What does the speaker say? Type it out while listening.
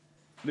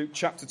Luke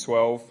chapter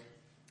 12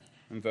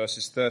 and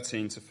verses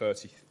 13 to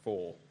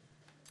 34.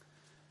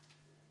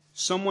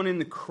 Someone in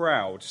the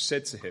crowd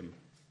said to him,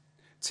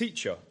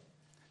 "Teacher,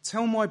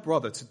 tell my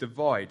brother to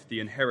divide the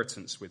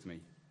inheritance with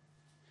me."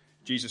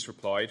 Jesus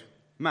replied,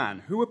 "Man,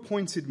 who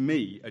appointed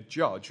me a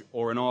judge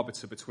or an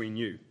arbiter between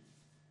you?"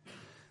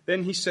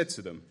 Then he said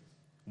to them,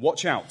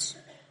 "Watch out.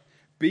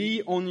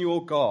 Be on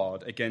your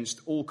guard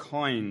against all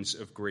kinds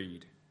of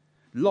greed.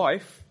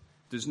 Life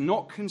does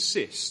not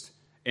consist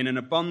in an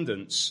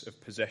abundance of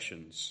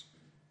possessions."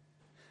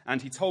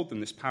 And he told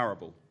them this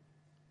parable.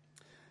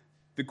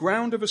 The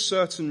ground of a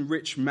certain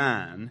rich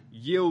man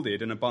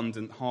yielded an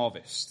abundant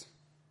harvest.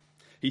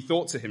 He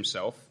thought to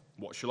himself,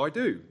 "What shall I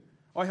do?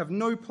 I have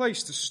no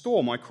place to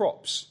store my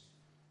crops."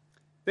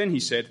 Then he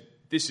said,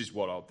 "This is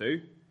what I'll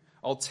do.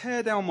 I'll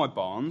tear down my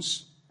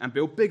barns and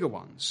build bigger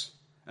ones,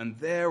 and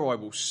there I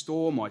will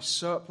store my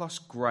surplus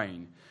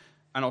grain.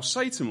 And I'll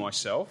say to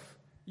myself,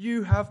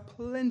 'You have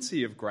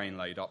plenty of grain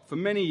laid up for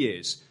many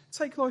years.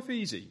 Take life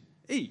easy.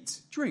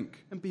 Eat,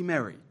 drink, and be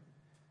merry.'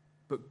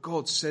 But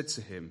God said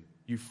to him,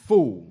 'You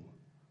fool,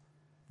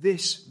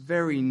 this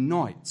very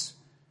night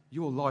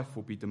your life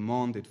will be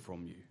demanded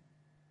from you.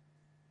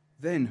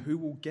 Then who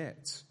will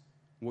get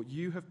what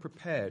you have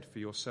prepared for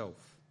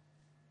yourself?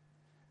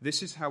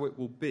 This is how it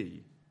will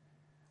be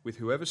with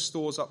whoever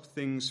stores up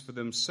things for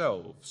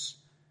themselves,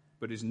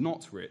 but is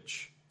not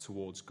rich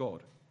towards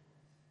God.'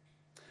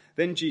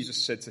 Then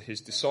Jesus said to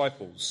his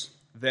disciples,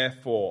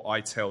 'Therefore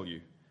I tell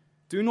you,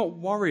 do not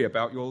worry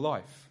about your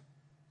life,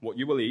 what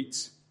you will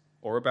eat,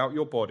 or about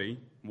your body,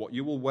 what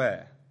you will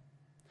wear.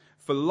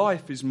 For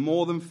life is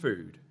more than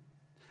food,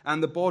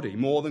 and the body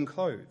more than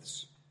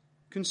clothes.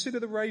 Consider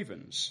the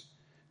ravens.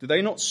 Do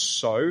they not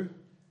sow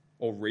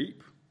or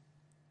reap?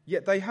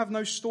 Yet they have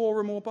no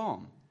storeroom or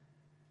barn.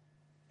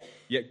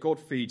 Yet God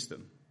feeds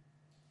them.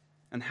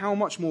 And how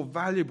much more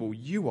valuable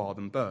you are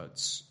than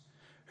birds.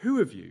 Who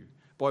of you,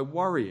 by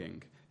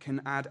worrying,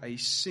 can add a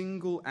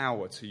single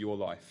hour to your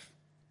life?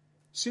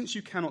 Since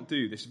you cannot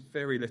do this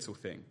very little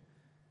thing,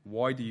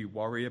 why do you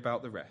worry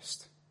about the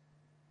rest?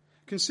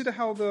 Consider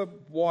how the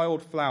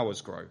wild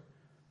flowers grow.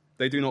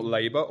 They do not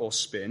labor or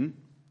spin.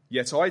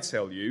 Yet I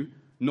tell you,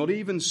 not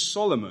even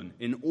Solomon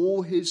in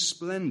all his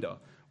splendor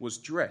was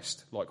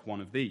dressed like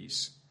one of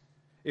these.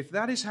 If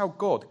that is how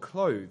God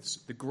clothes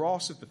the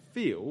grass of the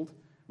field,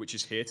 which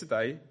is here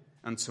today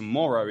and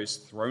tomorrow is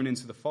thrown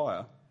into the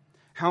fire,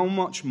 how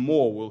much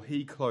more will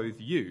he clothe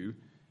you,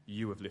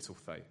 you of little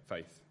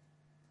faith?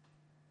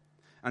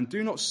 And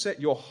do not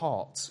set your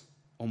heart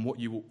on what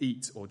you will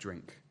eat or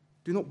drink.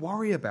 Do not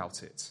worry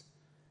about it,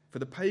 for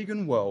the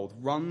pagan world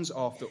runs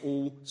after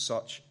all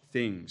such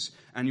things,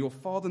 and your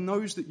Father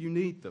knows that you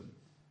need them.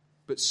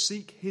 But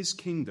seek his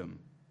kingdom,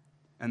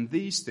 and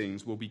these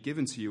things will be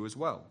given to you as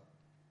well.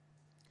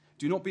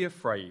 Do not be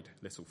afraid,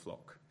 little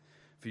flock,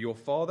 for your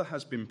Father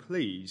has been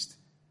pleased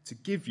to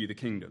give you the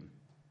kingdom.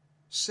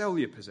 Sell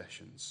your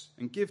possessions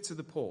and give to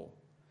the poor.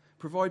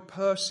 Provide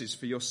purses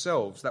for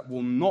yourselves that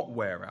will not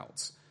wear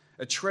out,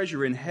 a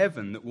treasure in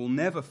heaven that will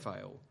never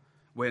fail,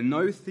 where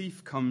no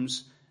thief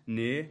comes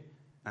near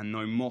and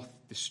no moth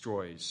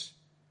destroys.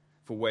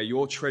 For where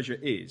your treasure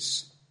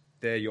is,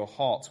 there your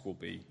heart will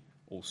be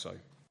also."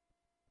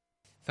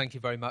 Thank you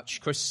very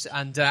much, Chris.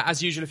 And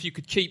as usual, if you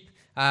could keep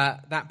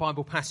that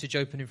Bible passage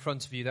open in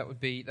front of you, that would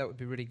be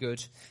really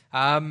good.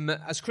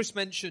 As Chris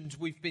mentioned,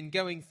 we've been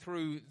going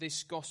through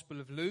this Gospel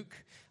of Luke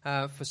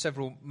for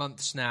several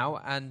months now,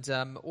 and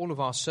all of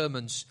our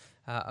sermons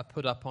are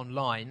put up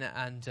online,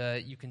 and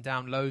you can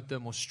download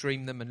them or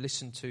stream them and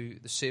listen to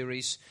the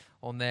series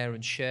on there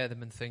and share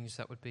them and things.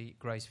 That would be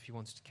great if you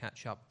wanted to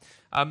catch up.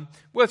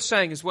 Worth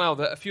saying as well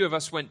that a few of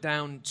us went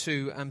down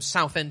to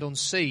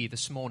Southend-on-Sea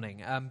this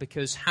morning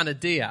because Hannah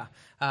Deer,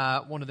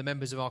 one of the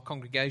members of our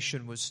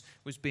congregation, was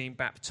being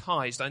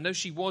baptised. I know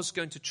she was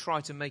going to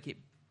try to make it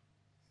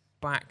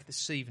back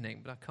this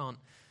evening, but I can't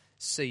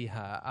see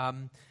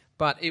her.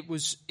 But it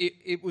was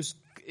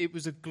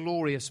a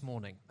glorious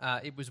morning.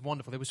 It was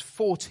wonderful. There was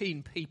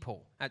 14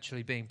 people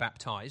actually being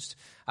baptised,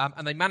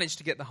 and they managed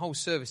to get the whole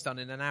service done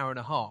in an hour and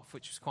a half,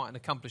 which was quite an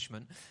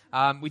accomplishment.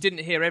 We didn't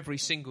hear every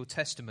single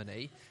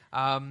testimony,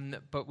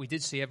 but we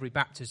did see every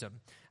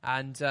baptism,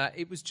 and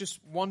it was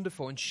just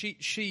wonderful. And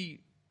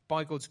she,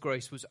 by God's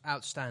grace, was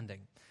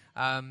outstanding.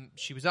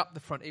 She was up the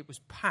front. It was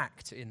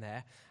packed in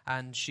there,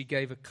 and she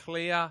gave a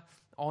clear,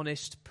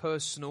 honest,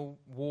 personal,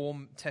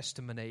 warm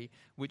testimony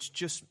which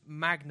just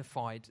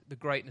magnified the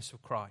greatness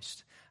of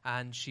Christ.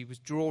 And she was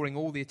drawing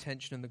all the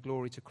attention and the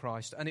glory to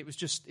Christ. And it was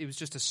just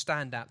a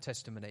standout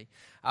testimony.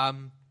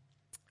 And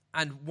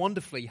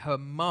wonderfully, her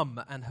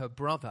mum and her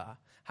brother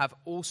have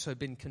also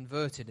been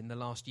converted in the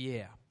last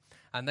year.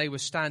 And they were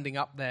standing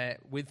up there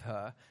with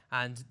her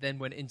and then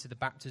went into the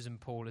baptism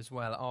pool as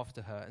well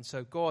after her. And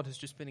so God has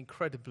just been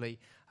incredibly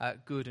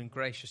good and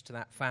gracious to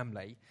that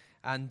family.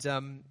 And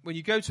when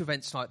you go to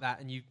events like that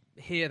and you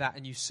hear that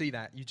and you see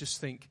that, you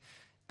just think,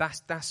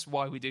 that's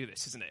why we do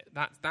this, isn't it?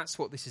 That's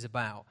what this is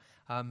about,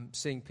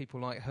 seeing people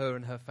like her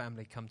and her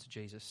family come to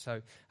Jesus.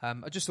 So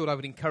I just thought I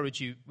would encourage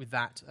you with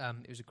that.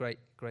 It was a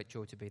great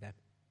joy to be there.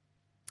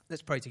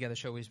 Let's pray together,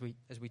 shall we,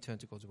 as we turn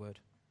to God's word.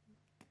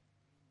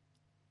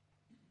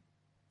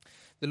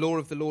 The law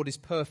of the Lord is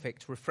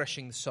perfect,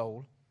 refreshing the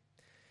soul.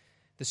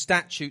 The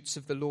statutes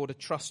of the Lord are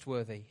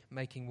trustworthy,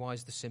 making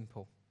wise the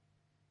simple.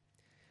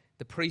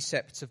 The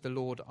precepts of the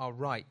Lord are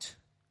right,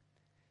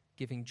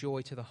 giving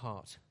joy to the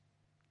heart.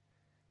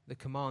 The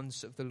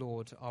commands of the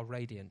Lord are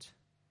radiant,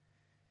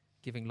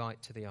 giving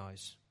light to the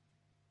eyes.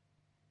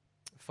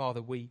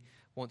 Father, we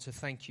want to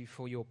thank you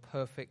for your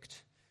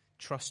perfect,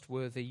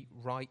 trustworthy,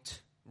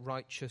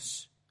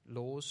 righteous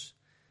laws.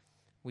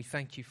 We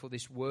thank you for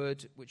this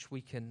word which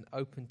we can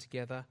open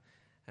together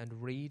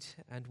and read,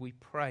 and we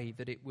pray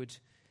that it would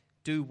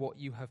do what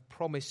you have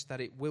promised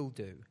that it will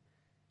do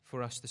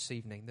for us this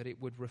evening, that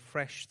it would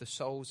refresh the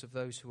souls of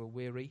those who are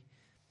weary,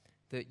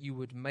 that you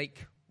would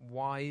make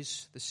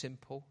wise the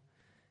simple,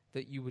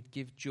 that you would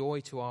give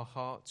joy to our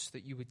hearts,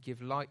 that you would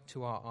give light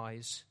to our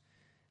eyes,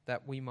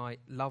 that we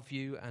might love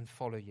you and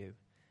follow you.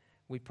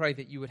 We pray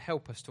that you would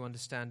help us to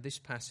understand this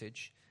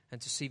passage and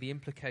to see the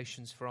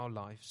implications for our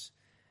lives.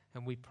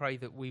 And we pray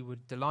that we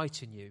would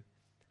delight in you.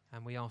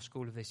 And we ask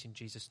all of this in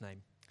Jesus'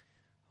 name.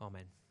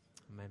 Amen.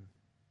 Amen.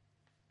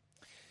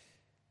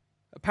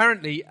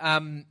 Apparently,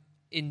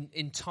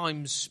 in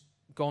times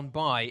gone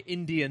by,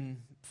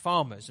 Indian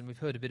farmers, and we've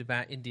heard a bit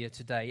about India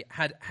today,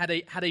 had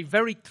a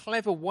very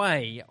clever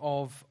way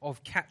of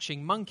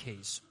catching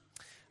monkeys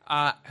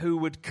who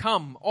would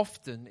come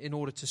often in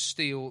order to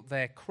steal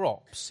their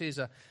crops. Here's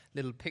a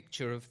little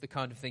picture of the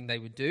kind of thing they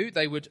would do.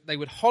 They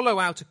would hollow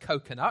out a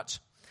coconut,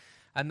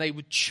 and they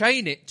would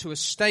chain it to a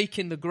stake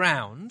in the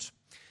ground,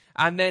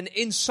 and then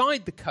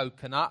inside the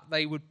coconut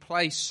they would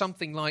place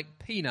something like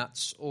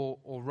peanuts or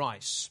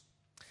rice.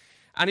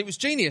 And it was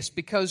genius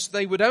because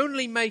they would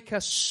only make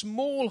a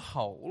small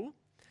hole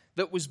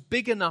that was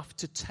big enough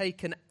to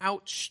take an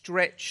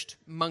outstretched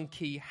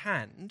monkey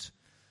hand.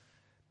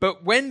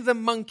 But when the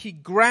monkey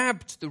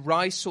grabbed the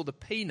rice or the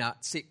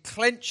peanuts, it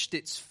clenched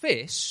its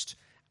fist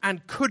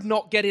and could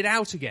not get it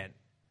out again.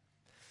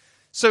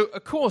 So,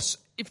 of course,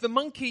 if the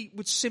monkey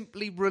would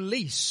simply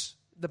release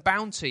the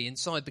bounty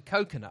inside the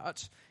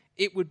coconut,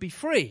 it would be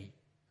free.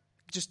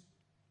 Just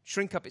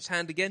shrink up its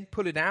hand again,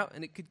 pull it out,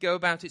 and it could go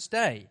about its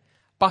day.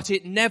 But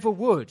it never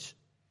would.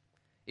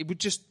 It would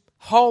just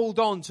hold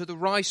on to the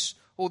rice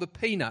or the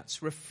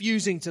peanuts,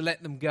 refusing to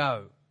let them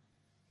go.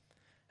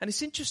 And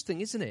it's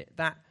interesting, isn't it,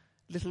 that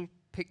little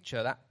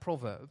picture, that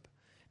proverb?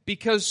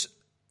 Because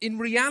in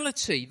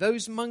reality,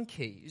 those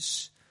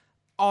monkeys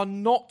are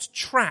not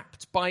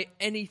trapped by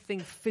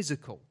anything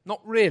physical. Not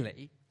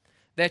really.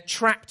 They're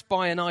trapped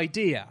by an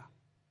idea.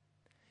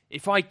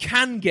 If I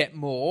can get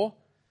more,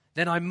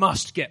 then I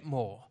must get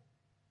more.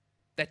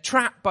 They're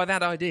trapped by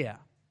that idea.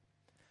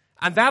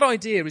 And that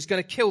idea is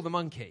going to kill the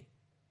monkey.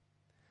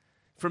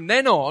 From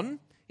then on,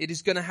 it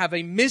is going to have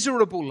a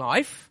miserable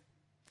life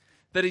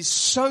that is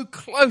so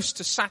close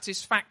to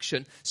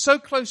satisfaction, so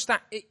close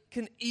that it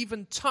can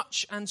even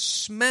touch and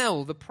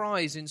smell the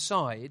prize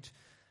inside,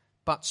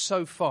 but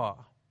so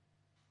far.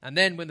 And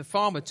then when the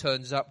farmer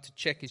turns up to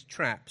check his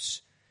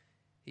traps,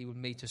 he will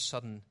meet a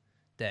sudden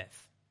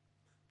death.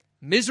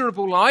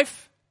 Miserable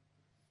life,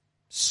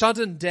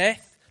 sudden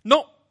death,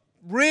 not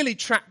really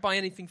trapped by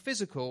anything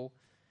physical,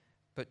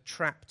 but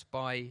trapped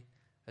by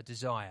a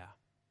desire.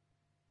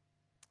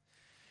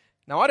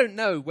 Now, I don't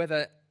know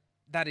whether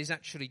that is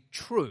actually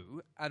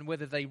true and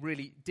whether they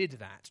really did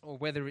that or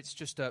whether it's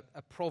just a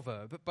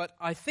proverb, but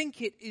I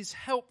think it is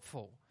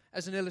helpful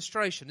as an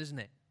illustration, isn't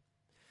it?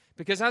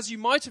 Because as you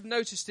might have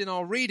noticed in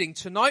our reading,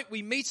 tonight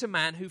we meet a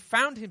man who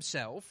found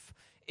himself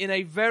in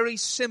a very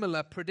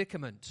similar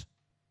predicament.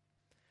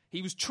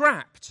 He was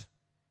trapped,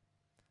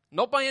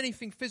 not by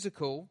anything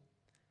physical,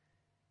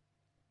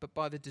 but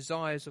by the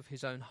desires of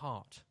his own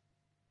heart.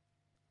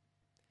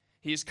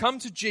 He has come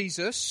to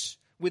Jesus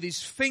with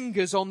his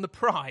fingers on the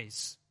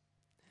prize.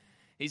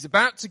 He's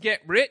about to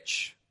get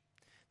rich.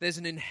 There's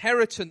an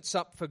inheritance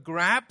up for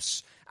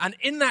grabs. And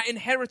in that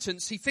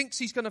inheritance, he thinks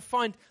he's going to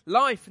find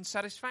life and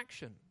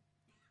satisfaction.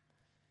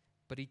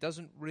 But he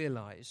doesn't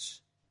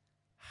realize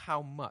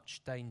how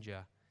much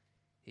danger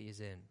he is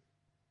in.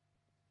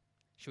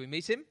 Shall we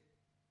meet him?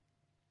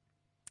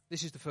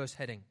 This is the first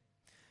heading.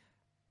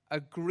 A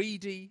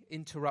greedy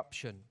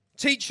interruption.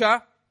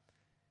 Teacher,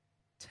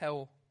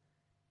 tell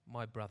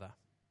my brother.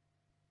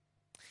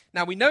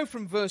 Now we know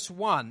from verse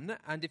 1,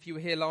 and if you were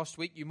here last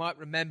week, you might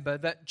remember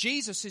that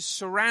Jesus is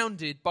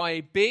surrounded by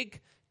a big,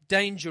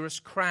 dangerous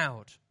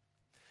crowd.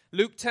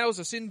 Luke tells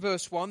us in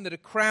verse 1 that a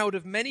crowd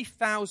of many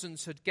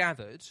thousands had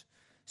gathered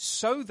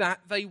so that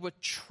they were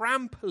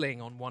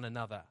trampling on one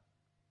another.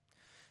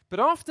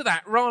 But after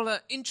that rather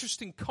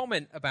interesting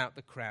comment about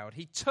the crowd,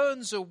 he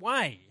turns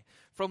away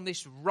from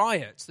this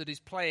riot that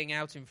is playing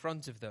out in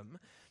front of them,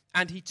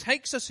 and he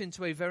takes us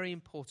into a very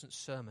important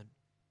sermon.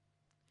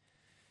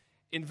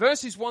 In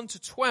verses 1 to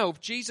 12,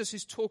 Jesus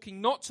is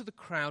talking not to the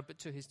crowd, but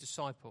to his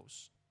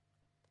disciples.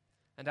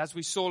 And as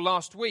we saw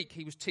last week,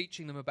 he was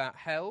teaching them about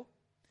hell.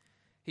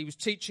 He was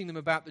teaching them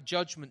about the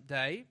judgment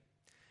day.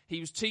 He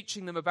was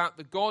teaching them about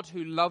the God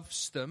who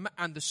loves them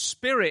and the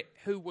Spirit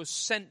who was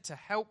sent to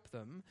help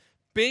them,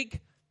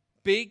 Big,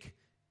 big,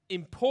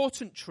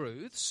 important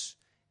truths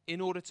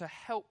in order to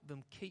help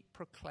them keep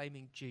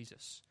proclaiming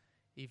Jesus,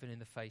 even in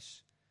the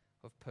face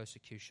of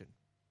persecution.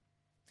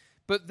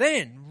 But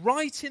then,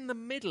 right in the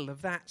middle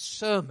of that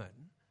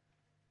sermon,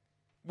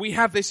 we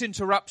have this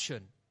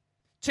interruption.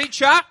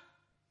 Teacher,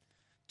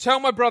 tell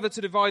my brother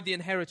to divide the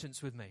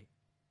inheritance with me.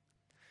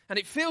 And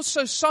it feels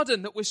so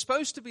sudden that we're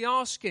supposed to be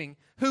asking,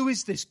 who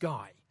is this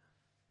guy?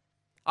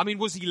 I mean,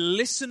 was he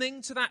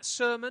listening to that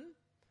sermon?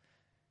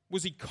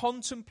 Was he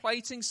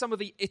contemplating some of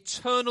the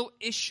eternal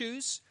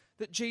issues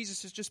that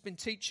Jesus has just been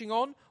teaching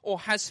on? Or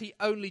has he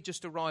only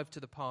just arrived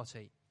to the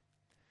party?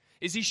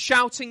 Is he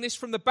shouting this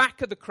from the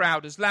back of the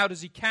crowd as loud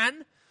as he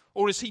can?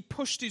 Or has he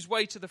pushed his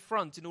way to the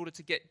front in order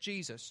to get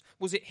Jesus?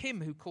 Was it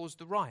him who caused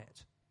the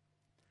riot?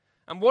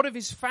 And what of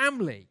his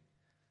family?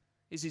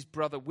 Is his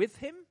brother with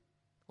him?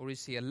 Or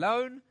is he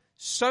alone?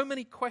 So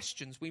many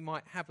questions we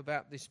might have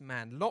about this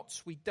man.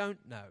 Lots we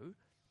don't know.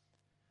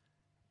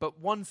 But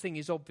one thing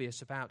is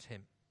obvious about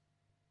him.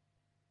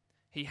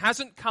 He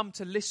hasn't come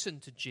to listen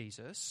to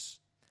Jesus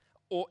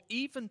or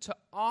even to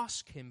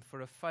ask him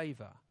for a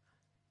favor.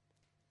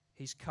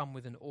 He's come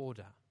with an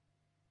order.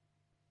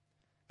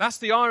 That's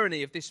the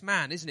irony of this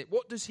man, isn't it?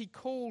 What does he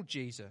call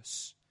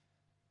Jesus?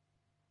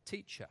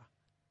 Teacher.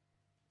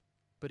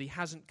 But he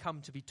hasn't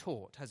come to be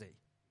taught, has he?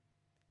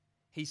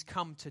 He's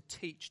come to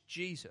teach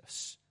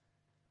Jesus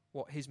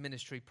what his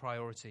ministry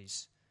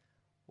priorities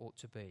ought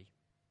to be.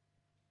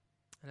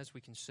 And as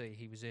we can see,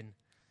 he was in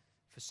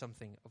for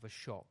something of a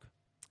shock.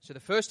 So the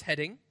first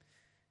heading,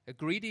 a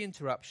greedy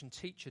interruption,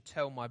 teacher,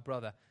 tell my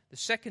brother. The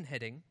second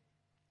heading,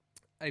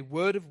 a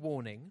word of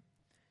warning,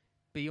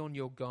 be on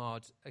your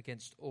guard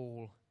against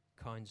all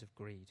kinds of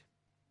greed.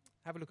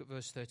 Have a look at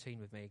verse 13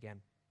 with me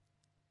again.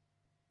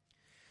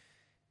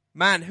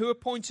 Man, who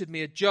appointed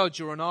me a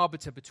judge or an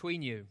arbiter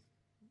between you?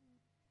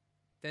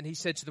 Then he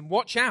said to them,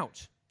 watch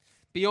out,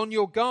 be on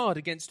your guard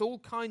against all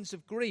kinds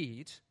of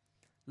greed.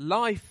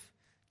 Life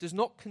does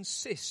not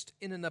consist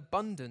in an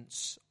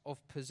abundance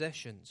of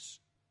possessions.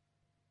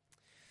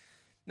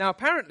 Now,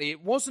 apparently,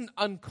 it wasn't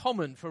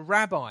uncommon for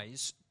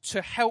rabbis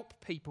to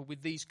help people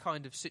with these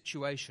kind of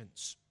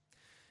situations.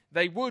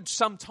 They would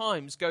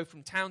sometimes go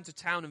from town to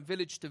town and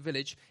village to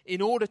village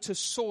in order to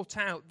sort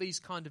out these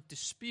kind of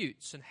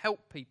disputes and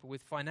help people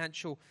with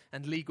financial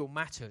and legal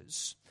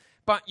matters.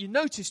 But you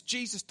notice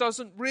Jesus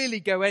doesn't really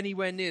go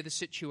anywhere near the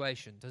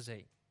situation, does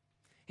he?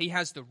 He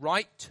has the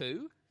right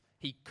to,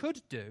 he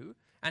could do,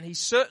 and he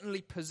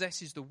certainly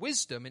possesses the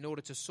wisdom in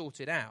order to sort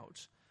it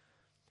out.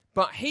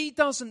 But he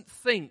doesn't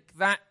think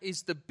that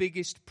is the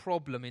biggest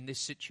problem in this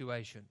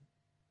situation.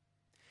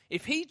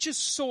 If he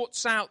just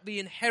sorts out the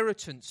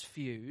inheritance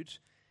feud,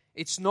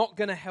 it's not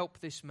going to help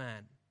this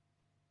man.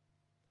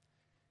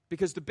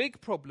 Because the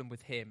big problem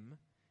with him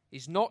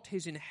is not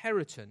his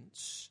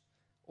inheritance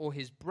or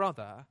his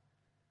brother,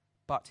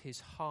 but his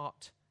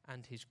heart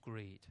and his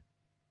greed.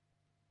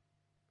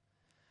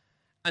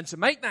 And to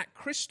make that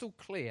crystal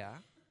clear,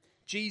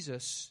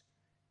 Jesus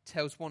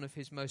tells one of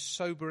his most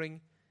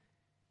sobering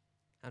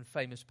and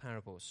famous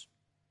parables.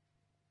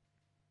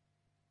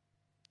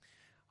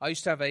 I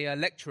used to have a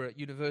lecturer at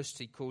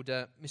university called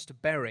Mr.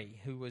 Berry,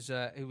 who was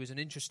an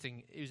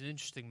interesting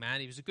man.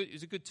 He was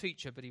a good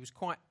teacher, but he was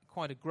quite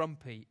a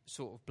grumpy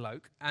sort of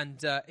bloke, and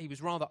he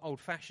was rather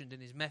old-fashioned in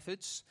his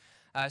methods.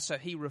 So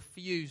he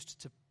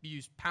refused to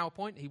use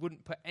PowerPoint. He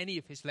wouldn't put any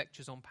of his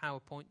lectures on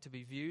PowerPoint to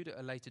be viewed at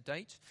a later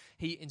date.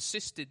 He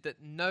insisted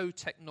that no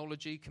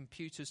technology,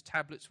 computers,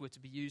 tablets were to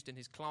be used in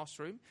his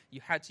classroom. You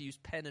had to use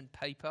pen and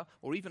paper,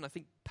 or even, I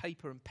think,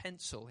 paper and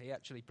pencil he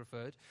actually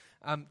preferred.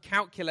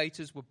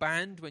 Calculators were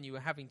banned when you were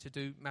having to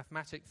do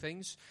mathematic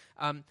things.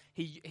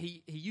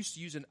 He used to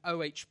use an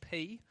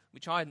OHP,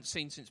 which I hadn't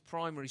seen since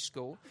primary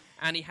school,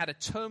 and he had a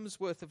term's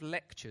worth of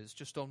lectures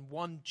just on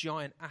one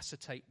giant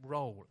acetate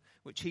roll,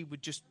 which he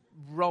would just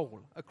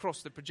roll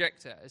across the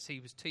projector as he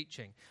was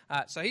teaching.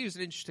 So he was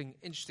an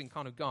interesting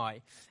kind of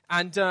guy.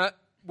 And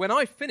when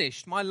I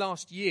finished, my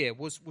last year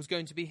was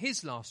going to be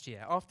his last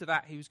year. After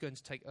that, he was going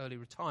to take early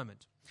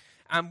retirement.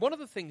 And one of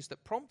the things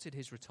that prompted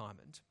his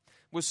retirement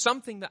was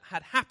something that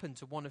had happened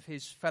to one of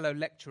his fellow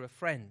lecturer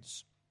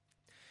friends.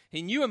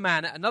 He knew a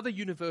man at another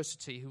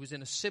university who was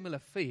in a similar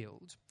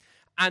field,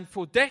 and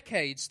for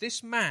decades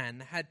this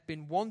man had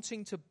been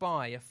wanting to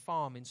buy a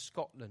farm in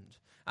Scotland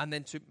and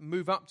then to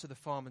move up to the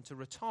farm and to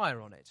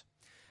retire on it.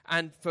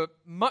 And for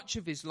much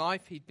of his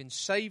life he'd been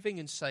saving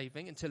and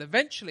saving until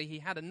eventually he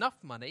had enough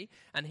money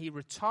and he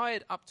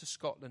retired up to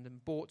Scotland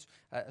and bought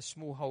a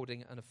small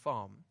holding and a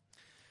farm.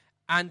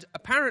 And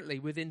apparently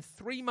within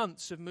 3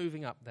 months of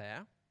moving up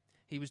there,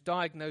 he was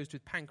diagnosed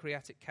with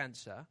pancreatic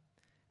cancer,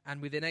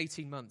 and within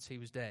 18 months he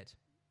was dead.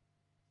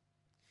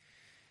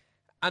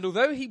 And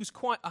although he was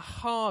quite a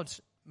hard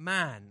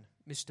man,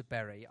 Mr.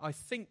 Berry, I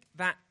think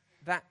that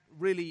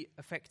really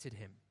affected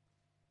him.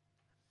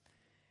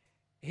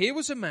 Here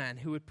was a man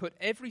who had put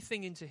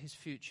everything into his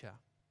future.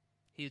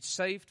 He had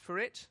saved for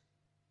it.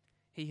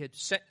 He had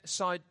set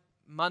aside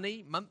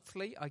money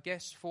monthly, I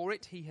guess, for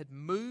it. He had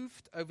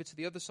moved over to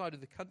the other side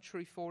of the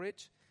country for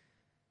it.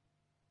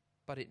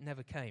 but it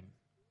never came.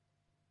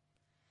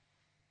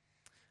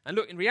 And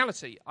look, in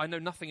reality, I know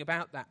nothing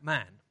about that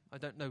man. I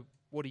don't know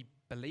what he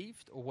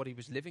believed or what he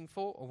was living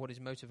for or what his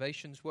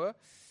motivations were.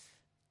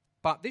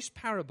 But this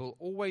parable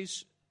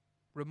always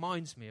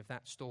reminds me of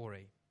that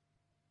story.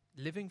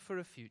 Living for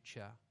a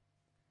future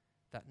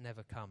that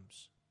never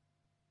comes.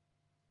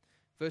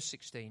 Verse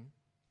 16,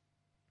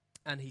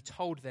 and he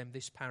told them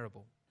this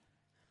parable.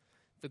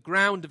 The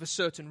ground of a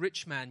certain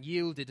rich man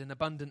yielded an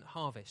abundant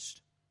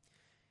harvest.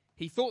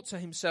 He thought to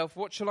himself,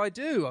 what shall I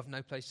do? I've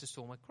no place to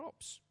store my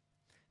crops.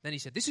 Then he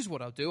said, this is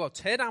what I'll do. I'll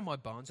tear down my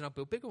barns and I'll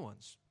build bigger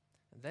ones.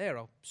 And there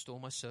I'll store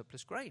my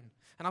surplus grain.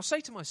 And I'll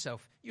say to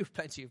myself, you have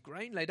plenty of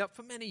grain laid up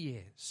for many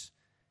years.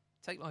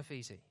 Take life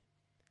easy.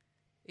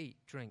 Eat,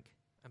 drink,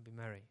 and be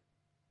merry.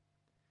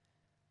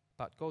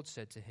 But God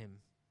said to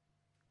him,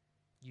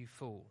 you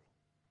fool.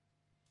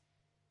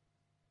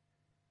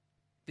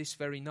 This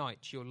very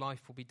night your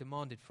life will be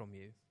demanded from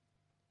you.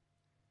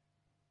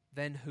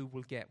 Then who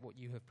will get what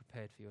you have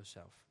prepared for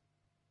yourself?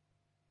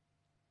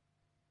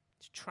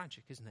 It's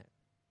tragic, isn't it?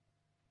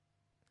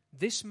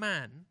 This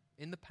man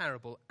in the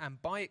parable,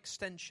 and by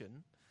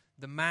extension,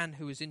 the man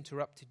who has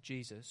interrupted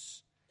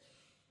Jesus,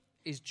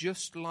 is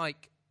just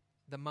like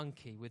the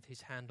monkey with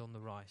his hand on the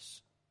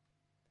rice.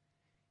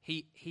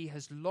 He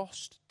has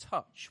lost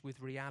touch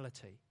with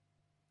reality.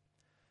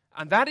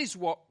 And that is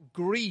what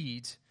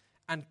greed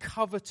and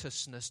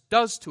covetousness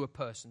does to a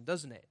person,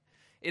 doesn't it?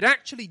 It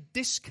actually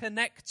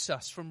disconnects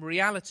us from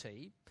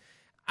reality,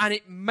 and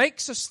it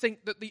makes us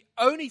think that the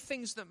only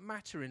things that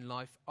matter in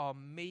life are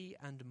me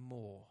and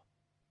more.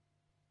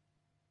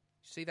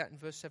 See that in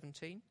verse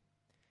 17?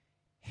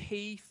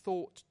 He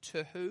thought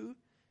to who?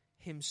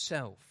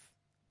 Himself.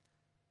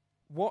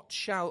 What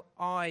shall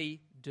I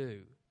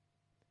do?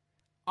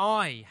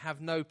 I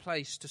have no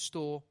place to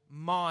store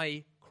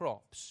my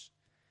crops.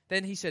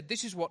 Then he said,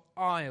 this is what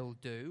I'll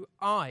do.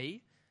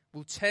 I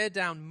will tear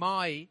down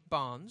my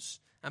barns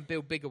and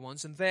build bigger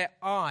ones, and there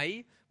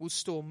I will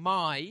store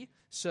my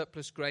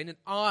surplus grain, and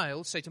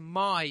I'll say to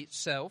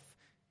myself,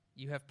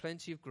 you have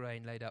plenty of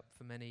grain laid up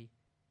for many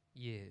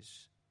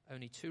years.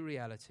 Only two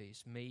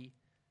realities, me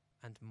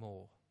and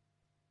more.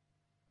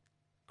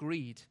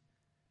 Greed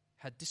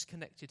had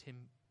disconnected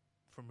him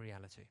from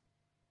reality.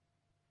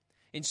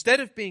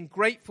 Instead of being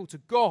grateful to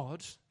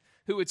God,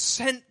 who had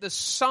sent the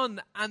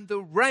sun and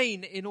the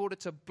rain in order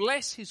to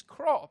bless his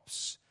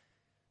crops,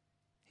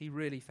 he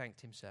really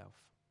thanked himself.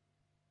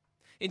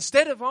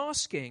 Instead of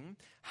asking,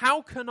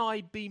 how can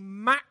I be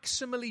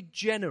maximally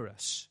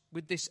generous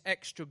with this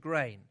extra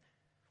grain?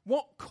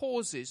 What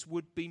causes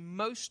would be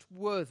most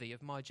worthy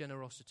of my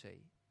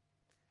generosity?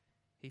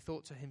 He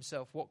thought to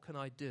himself, what can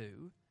I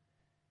do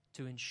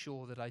to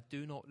ensure that I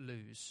do not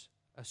lose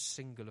a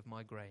single of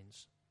my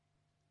grains?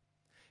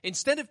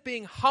 Instead of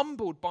being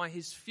humbled by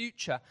his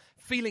future,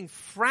 feeling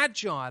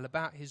fragile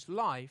about his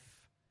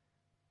life,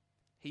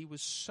 he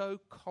was so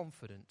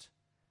confident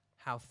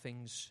how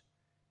things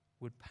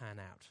would pan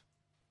out.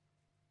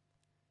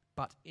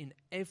 But in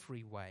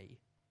every way,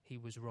 he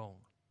was wrong.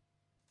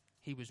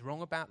 He was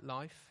wrong about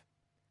life.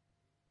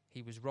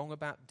 He was wrong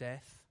about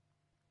death.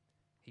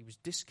 He was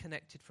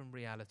disconnected from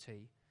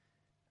reality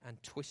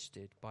and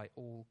twisted by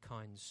all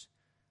kinds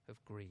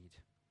of greed.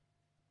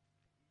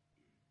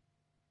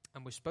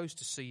 And we're supposed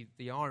to see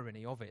the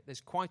irony of it. There's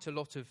quite a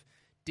lot of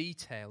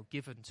detail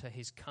given to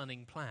his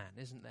cunning plan,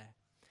 isn't there?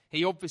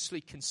 He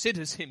obviously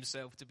considers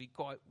himself to be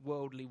quite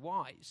worldly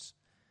wise.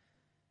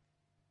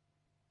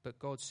 But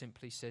God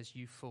simply says,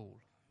 you fool.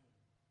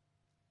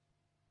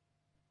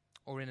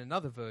 Or in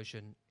another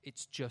version,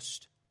 it's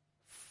just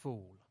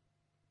fool.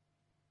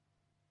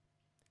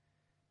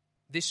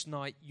 This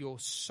night your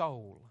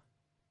soul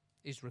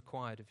is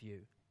required of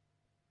you.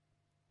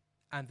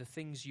 And the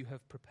things you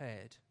have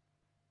prepared,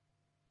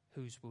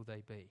 whose will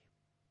they be?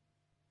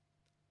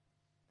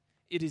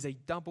 It is a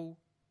double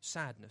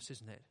sadness,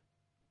 isn't it?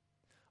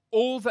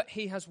 All that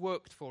he has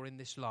worked for in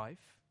this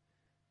life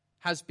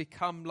has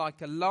become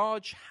like a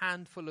large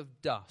handful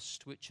of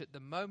dust, which at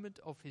the moment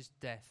of his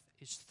death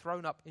is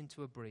thrown up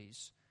into a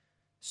breeze,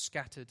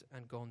 scattered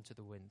and gone to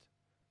the wind.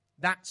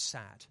 That's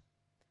sad.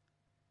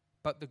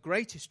 But the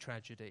greatest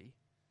tragedy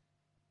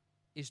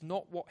is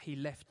not what he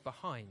left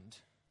behind,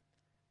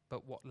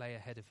 but what lay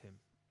ahead of him.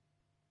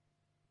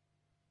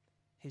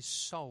 His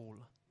soul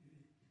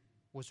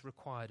was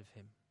required of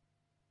him.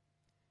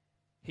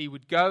 He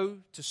would go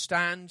to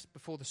stand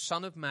before the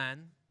Son of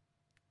Man,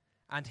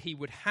 and he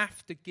would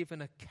have to give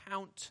an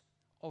account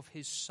of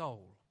his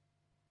soul.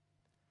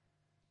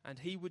 And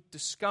he would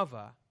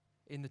discover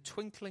in the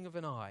twinkling of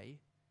an eye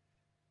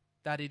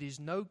that it is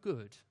no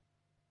good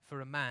for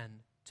a man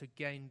to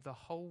gain the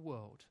whole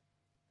world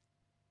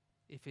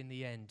if in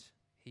the end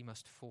he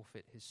must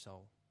forfeit his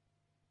soul.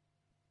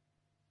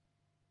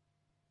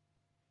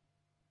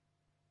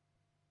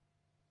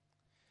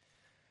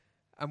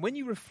 And when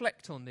you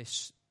reflect on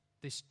this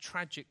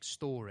tragic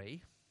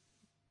story,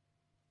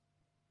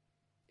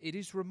 it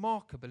is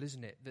remarkable,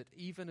 isn't it, that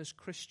even as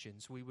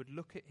Christians we would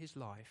look at his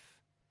life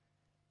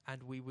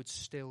and we would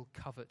still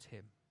covet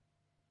him.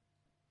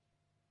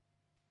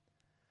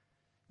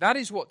 That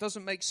is what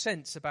doesn't make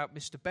sense about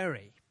Mr.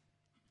 Berry.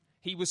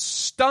 He was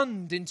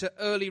stunned into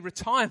early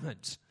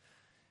retirement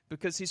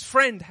because his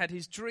friend had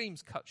his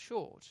dreams cut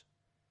short.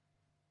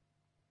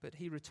 But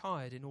he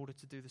retired in order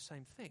to do the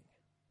same thing.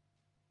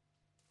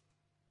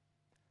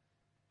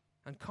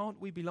 And can't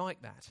we be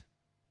like that?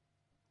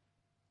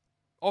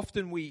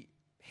 Often we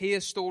hear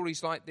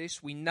stories like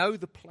this, we know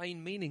the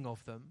plain meaning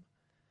of them,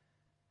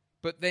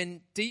 but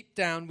then deep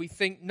down we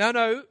think,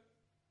 no,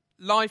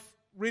 life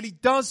really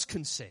does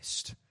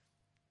consist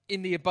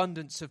in the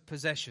abundance of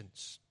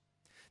possessions.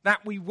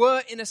 That we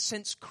were, in a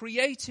sense,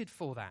 created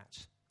for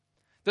that.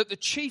 That the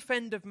chief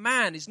end of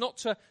man is not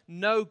to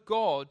know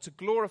God, to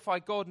glorify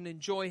God and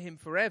enjoy Him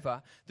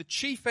forever. The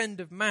chief end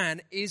of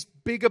man is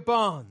bigger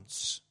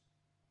barns,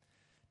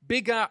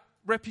 bigger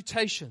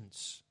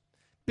reputations,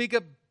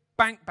 bigger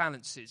bank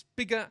balances,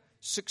 bigger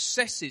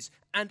successes,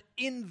 and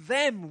in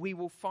them we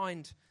will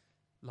find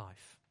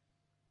life.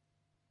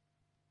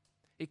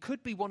 It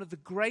could be one of the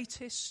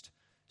greatest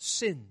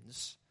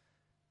sins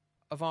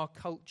of our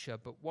culture,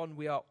 but one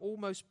we are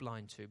almost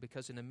blind to,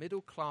 because in a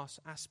middle-class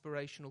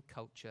aspirational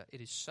culture it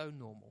is so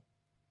normal.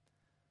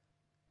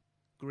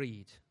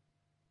 Greed.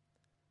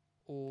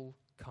 All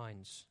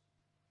kinds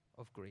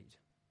of greed.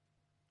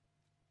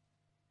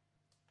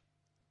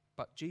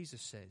 But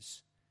Jesus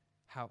says,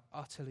 how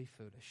utterly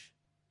foolish.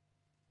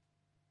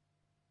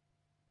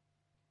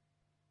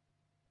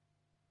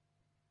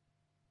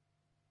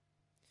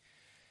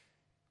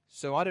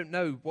 So I don't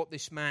know what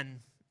this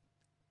man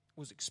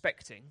was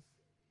expecting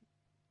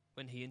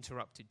when he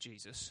interrupted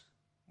Jesus,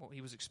 what he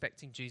was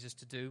expecting Jesus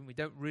to do. We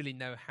don't really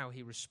know how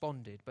he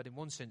responded, but in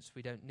one sense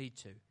we don't need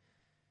to.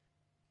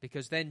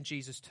 Because then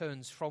Jesus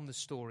turns from the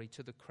story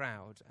to the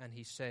crowd and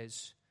he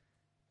says,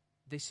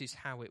 this is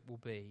how it will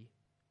be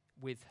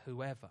with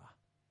whoever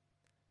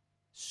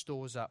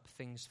stores up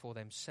things for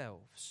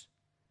themselves,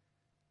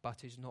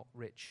 but is not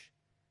rich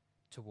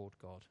toward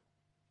God.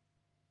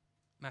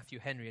 Matthew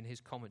Henry, in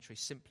his commentary,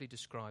 simply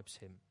describes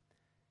him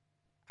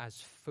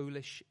as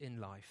foolish in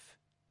life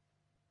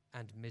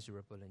and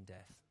miserable in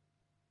death.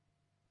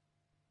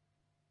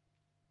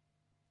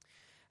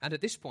 And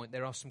at this point,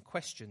 there are some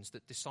questions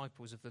that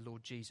disciples of the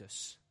Lord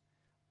Jesus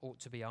ought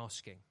to be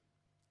asking.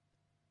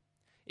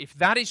 If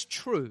that is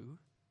true,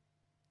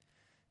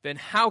 then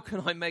how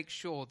can I make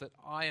sure that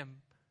I am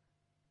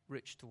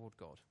rich toward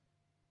God?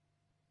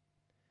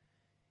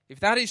 If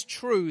that is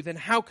true, then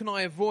how can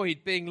I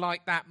avoid being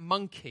like that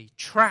monkey,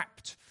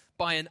 trapped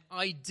by an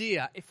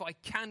idea? If I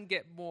can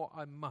get more,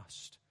 I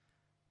must.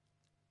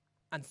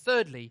 And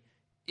thirdly,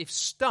 if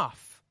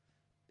stuff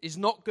is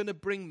not going to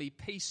bring me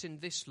peace in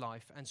this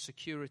life and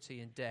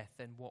security in death,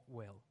 then what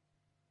will?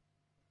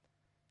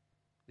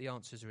 The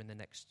answers are in the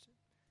next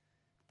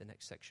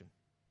section.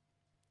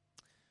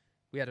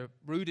 We had a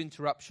rude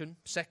interruption.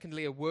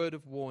 Secondly, a word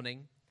of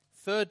warning.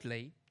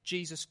 Thirdly,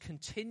 Jesus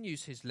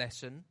continues his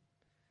lesson.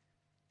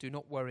 Do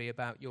not worry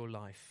about your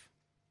life.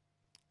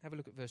 Have a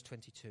look at verse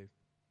 22.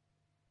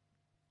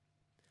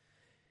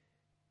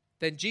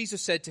 Then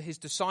Jesus said to his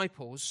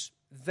disciples,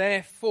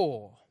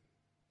 therefore,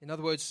 in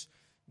other words,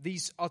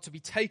 these are to be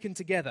taken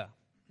together,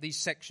 these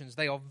sections.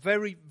 They are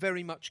very,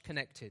 very much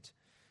connected.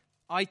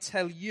 I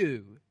tell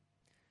you,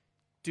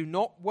 do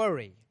not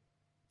worry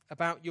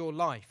about your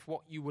life,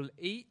 what you will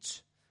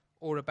eat,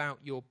 or about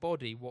your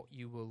body, what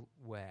you will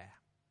wear.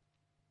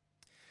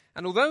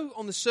 And although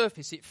on the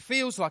surface it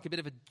feels like a bit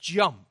of a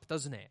jump,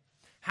 doesn't it?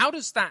 How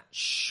does that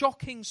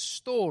shocking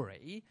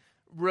story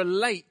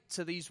relate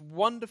to these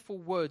wonderful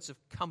words of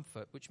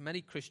comfort which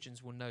many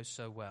Christians will know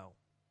so well?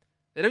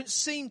 They don't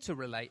seem to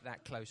relate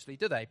that closely,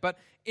 do they? But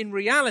in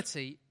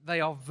reality,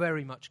 they are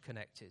very much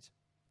connected.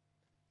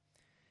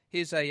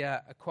 Here's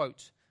a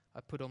quote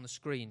I put on the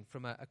screen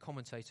from a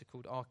commentator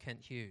called R.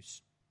 Kent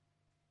Hughes.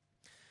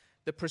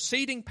 The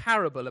preceding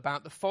parable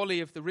about the folly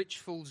of the rich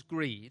fool's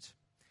greed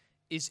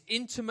is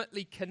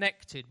intimately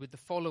connected with the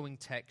following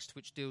text,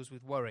 which deals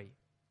with worry.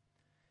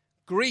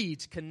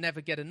 Greed can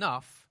never get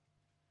enough.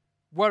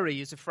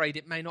 Worry is afraid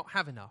it may not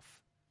have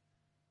enough.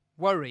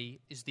 Worry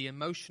is the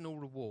emotional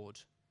reward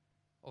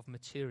of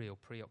material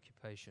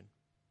preoccupation.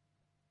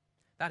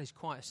 That is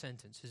quite a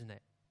sentence, isn't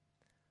it?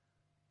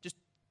 Just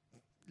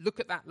look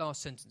at that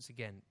last sentence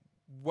again.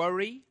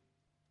 Worry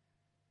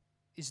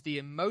is the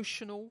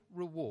emotional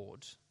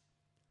reward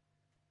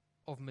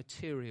of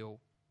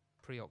material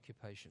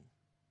preoccupation.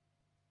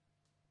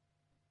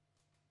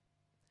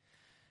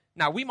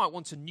 Now, we might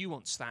want to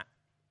nuance that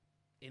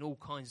in all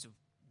kinds of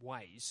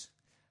ways,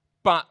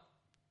 but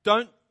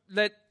don't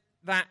let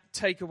that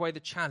take away the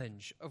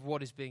challenge of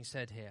what is being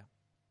said here.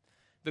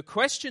 The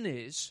question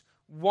is,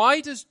 why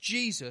does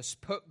Jesus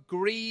put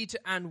greed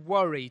and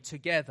worry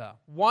together?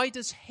 Why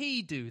does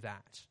he do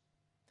that?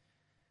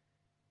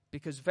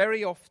 Because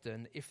very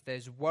often, if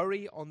there's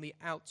worry on the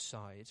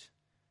outside,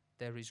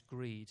 there is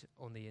greed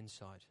on the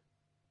inside.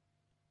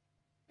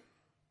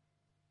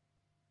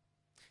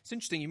 It's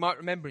interesting, you might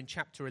remember in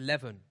chapter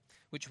 11,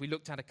 which we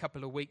looked at a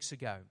couple of weeks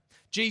ago,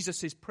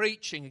 Jesus is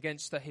preaching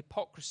against the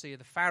hypocrisy of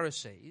the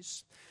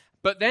Pharisees,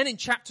 But then in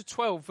chapter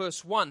 12,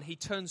 verse 1, he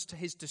turns to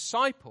his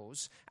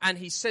disciples and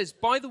he says,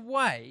 by the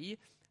way,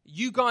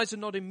 you guys are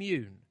not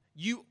immune.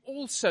 You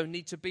also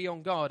need to be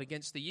on guard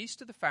against the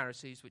yeast of the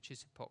Pharisees, which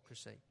is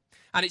hypocrisy.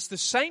 And it's the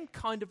same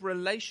kind of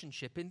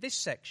relationship in this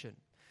section.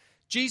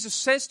 Jesus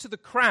says to the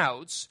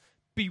crowds,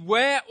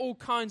 beware all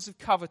kinds of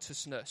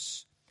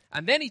covetousness.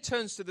 And then he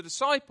turns to the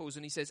disciples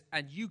and he says,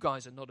 and you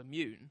guys are not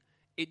immune.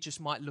 It just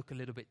might look a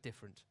little bit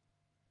different.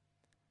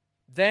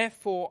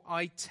 Therefore,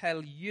 I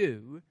tell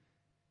you,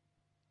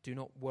 do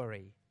not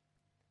worry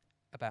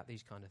about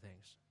these kind of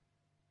things.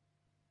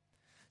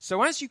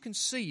 So as you can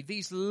see,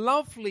 these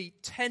lovely,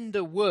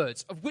 tender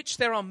words, of which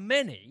there are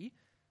many,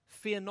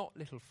 fear not,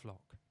 little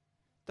flock.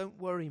 Don't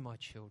worry, my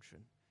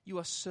children. You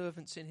are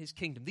servants in his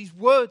kingdom. These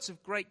words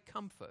of great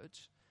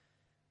comfort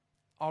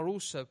are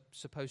also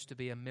supposed to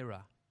be a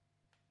mirror.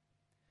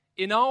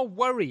 In our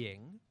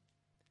worrying,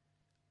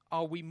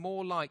 are we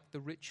more like the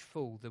rich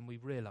fool than we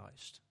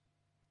realized?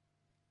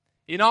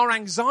 In our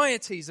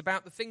anxieties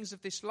about the things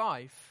of this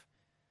life,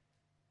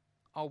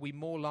 are we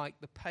more like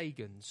the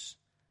pagans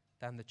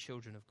than the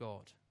children of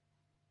God?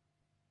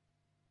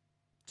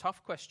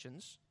 Tough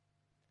questions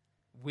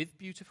with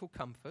beautiful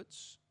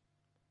comforts.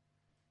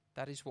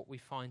 That is what we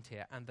find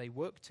here. And they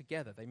work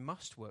together. They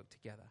must work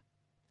together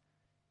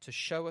to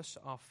show us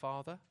our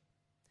Father,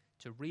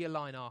 to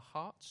realign our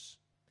hearts,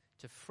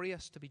 to free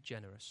us to be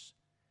generous,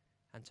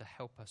 and to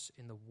help us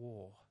in the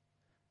war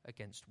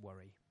against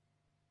worry.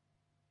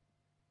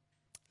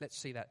 Let's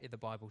see that in the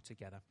Bible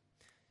together.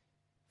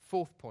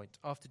 Fourth point,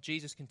 after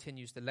Jesus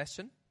continues the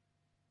lesson,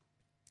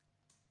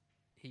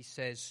 he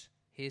says,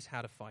 here's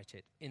how to fight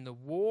it. In the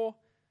war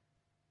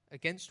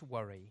against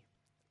worry,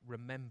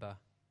 remember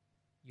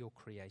your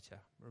Creator.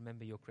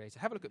 Remember your Creator.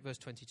 Have a look at verse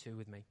 22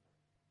 with me.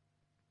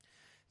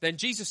 Then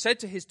Jesus said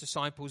to his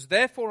disciples,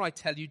 therefore I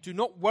tell you, do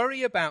not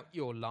worry about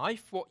your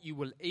life, what you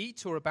will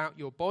eat, or about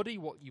your body,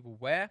 what you will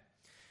wear.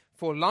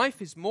 For life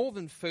is more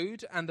than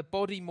food, and the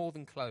body more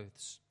than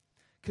clothes.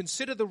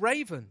 Consider the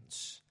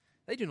ravens.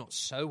 They do not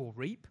sow or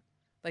reap.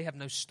 They have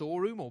no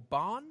storeroom or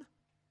barn,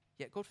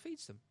 yet God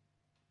feeds them.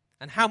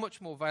 And how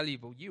much more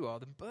valuable you are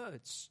than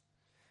birds.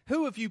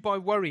 Who of you by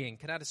worrying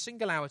can add a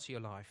single hour to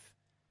your life?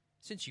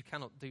 Since you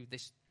cannot do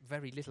this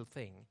very little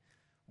thing,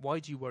 why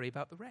do you worry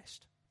about the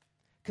rest?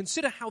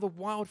 Consider how the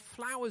wild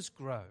flowers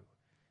grow.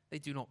 They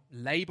do not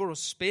labor or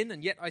spin,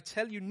 and yet I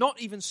tell you, not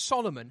even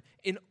Solomon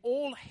in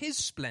all his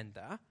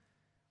splendor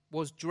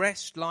was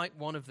dressed like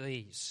one of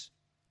these.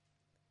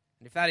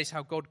 And if that is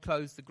how God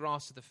clothes the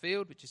grass of the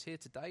field, which is here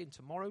today and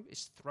tomorrow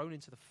is thrown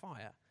into the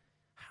fire,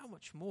 how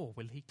much more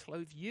will he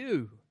clothe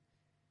you,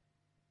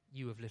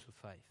 you of little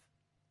faith?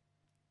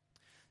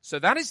 So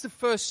that is the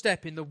first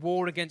step in the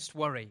war against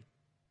worry.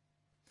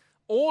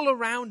 All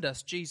around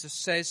us, Jesus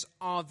says,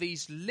 are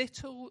these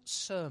little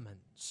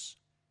sermons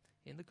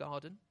in the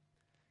garden,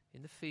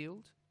 in the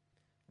field,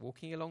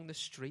 walking along the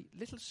street,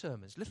 little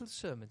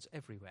sermons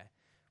everywhere,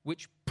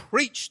 which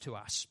preach to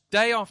us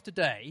day after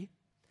day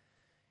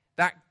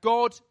that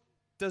God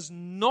does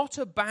not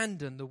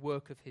abandon the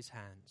work of his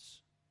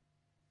hands.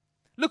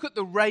 Look at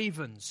the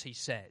ravens, he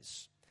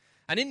says.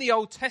 And in the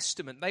Old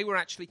Testament, they were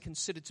actually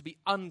considered to be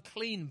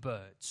unclean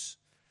birds.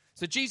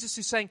 So Jesus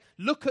is saying,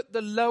 look at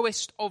the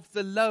lowest of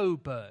the low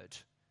bird.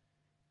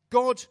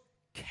 God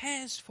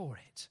cares for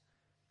it.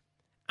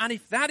 And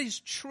if that is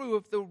true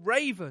of the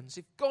ravens,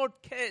 if God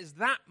cares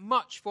that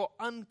much for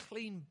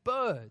unclean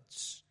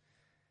birds,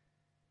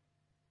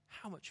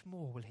 how much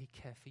more will he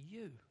care for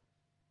you?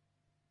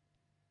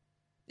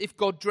 If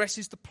God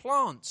dresses the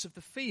plants of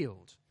the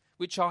field,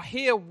 which are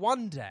here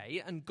one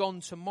day and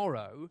gone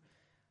tomorrow,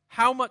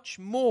 how much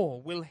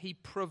more will he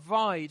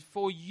provide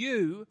for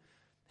you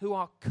who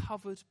are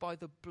covered by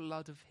the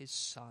blood of his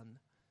Son?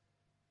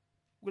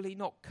 Will he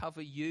not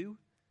cover you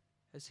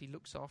as he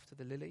looks after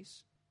the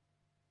lilies?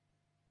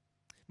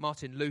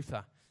 Martin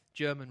Luther,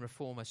 German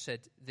reformer, said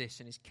this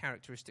in his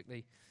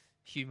characteristically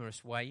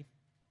humorous way.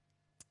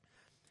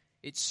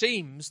 It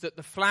seems that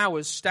the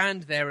flowers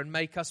stand there and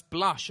make us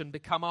blush and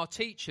become our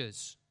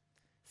teachers.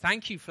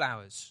 Thank you,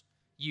 flowers,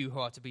 you who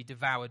are to be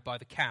devoured by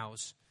the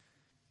cows.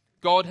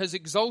 God has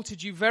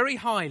exalted you very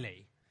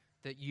highly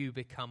that you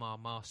become our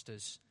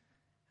masters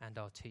and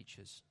our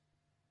teachers.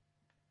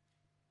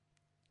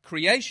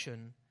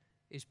 Creation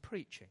is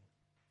preaching.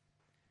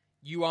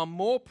 You are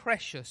more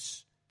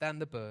precious than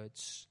the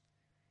birds.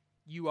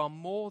 You are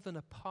more than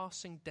a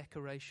passing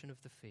decoration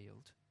of the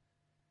field.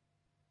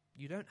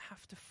 You don't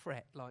have to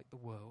fret like the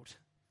world.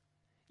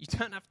 You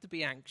don't have to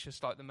be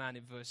anxious like the man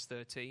in verse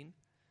 13.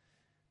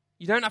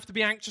 You don't have to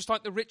be anxious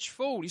like the rich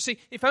fool. You see,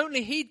 if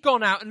only he'd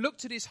gone out and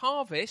looked at his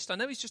harvest, I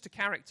know he's just a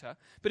character,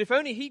 but if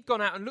only he'd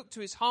gone out and looked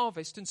to his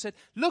harvest and said,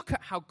 look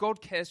at how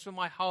God cares for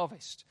my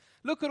harvest.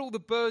 Look at all the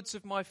birds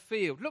of my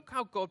field. Look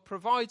how God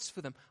provides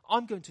for them.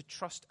 I'm going to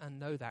trust and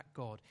know that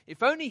God.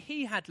 If only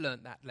he had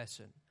learnt that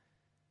lesson,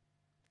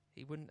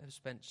 he wouldn't have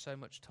spent so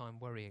much time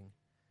worrying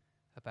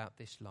about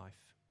this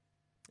life.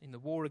 In the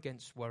war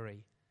against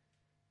worry,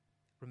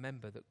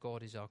 remember that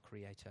God is our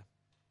creator.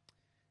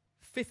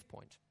 Fifth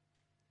point.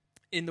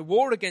 In the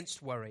war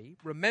against worry,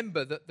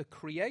 remember that the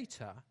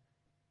Creator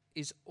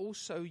is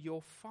also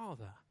your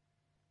Father.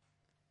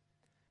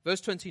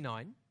 Verse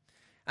 29,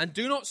 and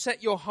do not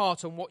set your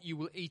heart on what you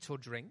will eat or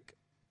drink.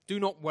 Do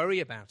not worry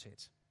about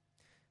it.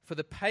 For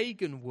the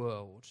pagan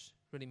world,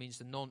 really means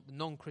the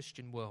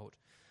non-Christian world,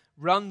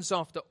 runs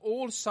after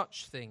all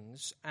such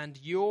things, and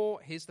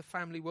here's the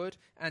family word,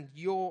 and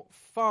your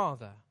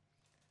Father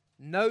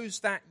knows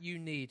that you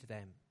need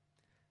them.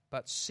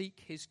 But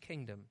seek his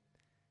kingdom,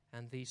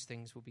 and these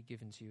things will be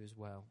given to you as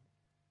well.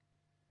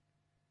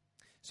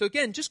 So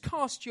again, just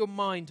cast your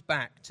mind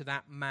back to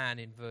that man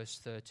in verse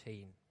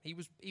 13.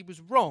 He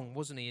was wrong,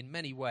 wasn't he, in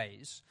many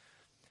ways?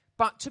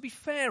 But to be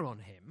fair on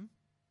him,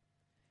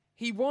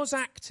 he was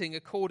acting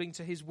according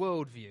to his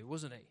worldview,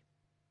 wasn't he?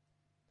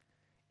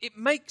 It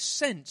makes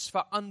sense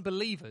for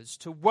unbelievers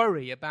to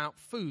worry about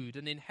food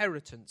and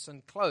inheritance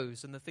and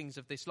clothes and the things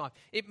of this life.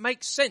 It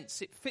makes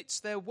sense. It fits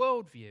their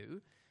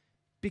worldview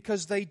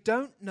because they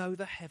don't know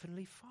the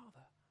Heavenly Father.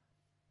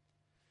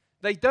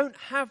 They don't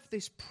have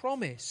this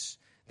promise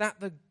that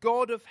the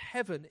God of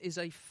heaven is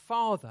a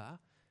Father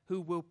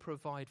who will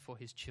provide for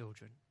his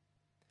children.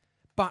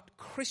 But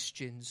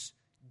Christians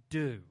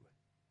do.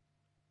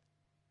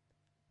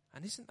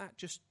 And isn't that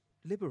just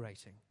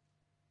liberating?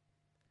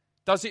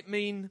 Does it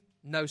mean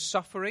no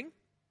suffering?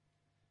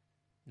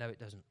 No, it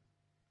doesn't.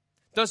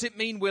 Does it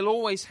mean we'll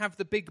always have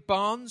the big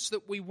barns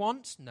that we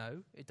want?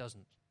 No, it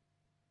doesn't.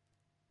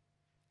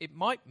 It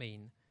might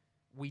mean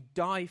we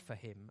die for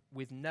him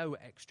with no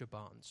extra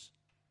barns.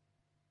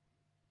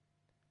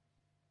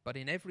 But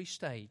in every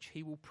stage,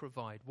 he will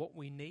provide what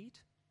we need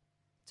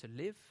to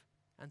live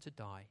and to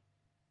die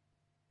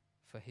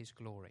for his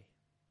glory.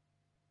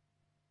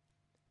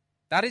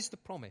 That is the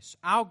promise.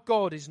 Our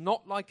God is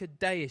not like a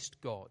deist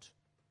God.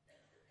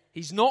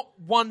 He's not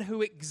one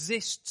who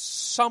exists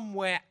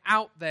somewhere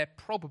out there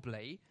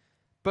probably,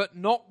 but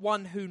not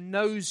one who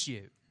knows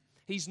you.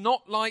 He's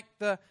not like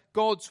the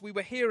gods we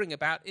were hearing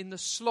about in the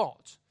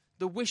slot,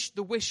 the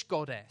wish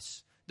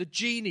goddess, the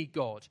genie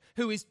god,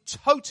 who is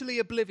totally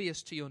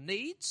oblivious to your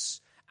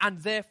needs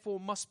and therefore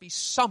must be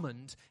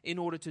summoned in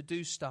order to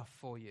do stuff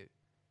for you.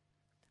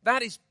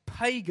 That is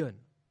pagan.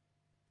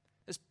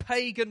 That's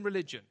pagan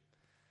religion.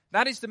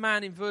 That is the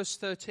man in verse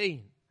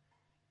 13.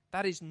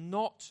 That is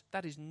not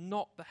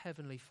the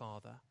Heavenly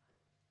Father.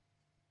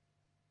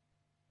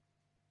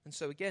 And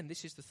so again,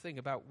 this is the thing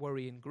about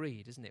worry and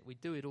greed, isn't it? We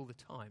do it all the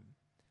time.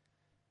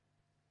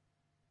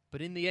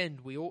 But in the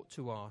end, we ought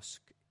to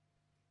ask,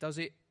 does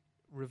it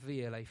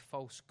reveal a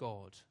false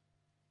God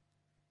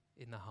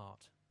in the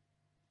heart?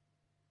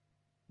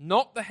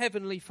 Not the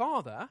Heavenly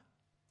Father,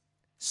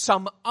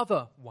 some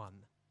other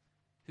one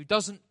who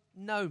doesn't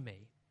know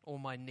me or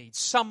my needs,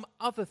 some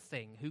other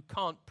thing who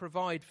can't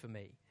provide for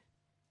me.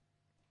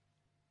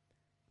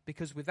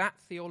 Because with that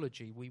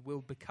theology, we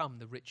will become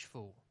the rich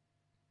fool.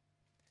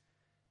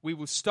 We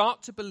will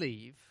start to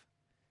believe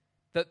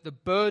that the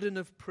burden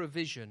of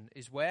provision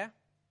is where?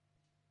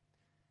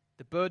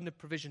 The burden of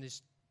provision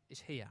is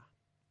here.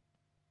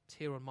 It's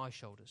here on my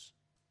shoulders.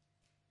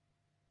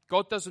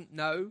 God doesn't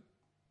know.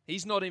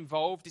 He's not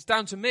involved. It's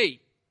down to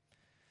me.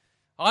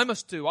 I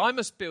must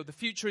build. The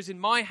future is in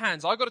my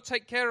hands. I've got to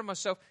take care of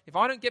myself. If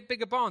I don't get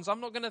bigger barns,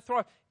 I'm not going to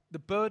thrive. The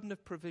burden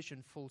of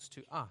provision falls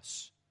to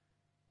us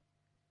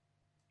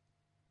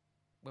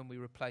when we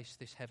replace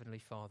this Heavenly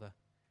Father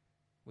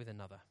with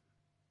another.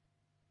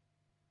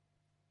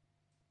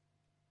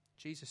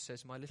 Jesus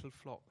says, my little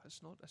flock.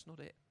 That's not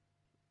it.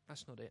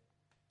 That's not it.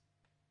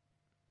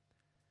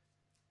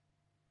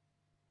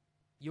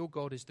 Your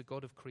God is the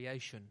God of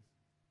creation,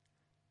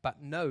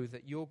 but know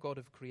that your God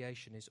of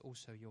creation is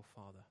also your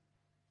Father.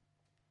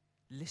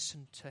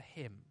 Listen to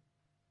him.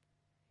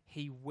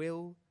 He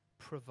will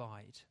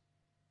provide.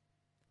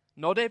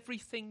 Not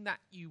everything that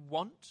you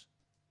want,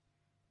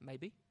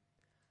 maybe,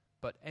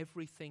 but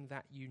everything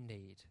that you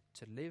need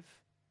to live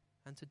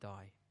and to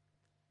die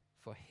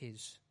for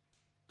his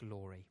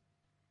glory.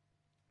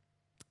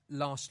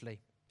 Lastly,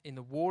 in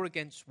the war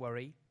against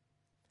worry,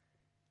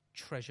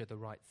 treasure the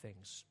right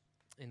things.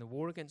 In the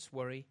war against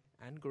worry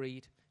and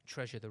greed,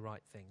 treasure the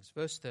right things.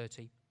 Verse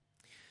 30.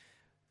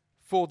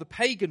 For the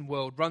pagan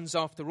world runs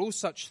after all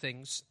such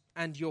things,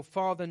 and your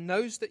Father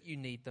knows that you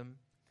need them.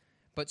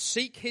 But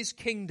seek his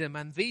kingdom,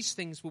 and these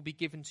things will be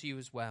given to you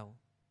as well.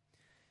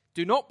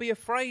 Do not be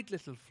afraid,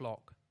 little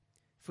flock,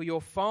 for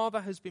your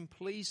Father has been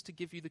pleased to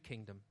give you the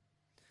kingdom.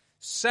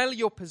 Sell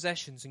your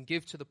possessions and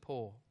give to the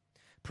poor.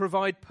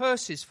 Provide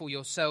purses for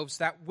yourselves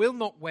that will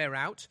not wear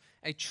out,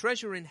 a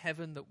treasure in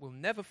heaven that will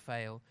never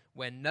fail,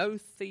 where no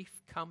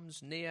thief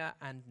comes near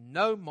and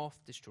no moth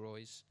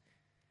destroys.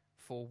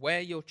 For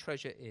where your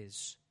treasure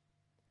is,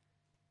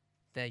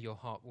 there your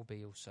heart will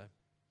be also.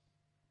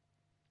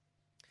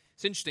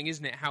 It's interesting,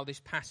 isn't it, how this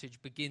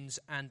passage begins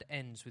and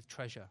ends with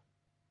treasure.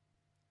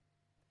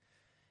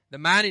 The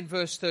man in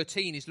verse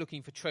 13 is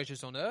looking for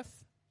treasures on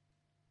earth,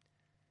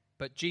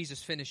 but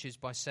Jesus finishes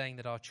by saying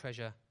that our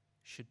treasure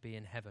should be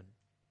in heaven.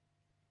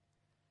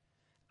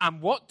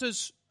 And what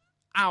does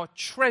our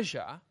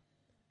treasure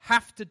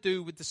have to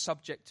do with the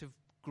subject of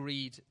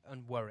greed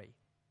and worry?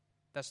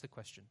 That's the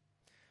question.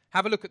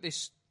 Have a look at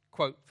this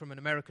quote from an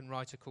American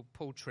writer called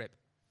Paul Tripp.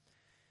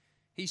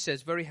 He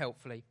says very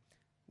helpfully,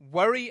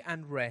 "Worry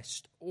and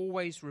rest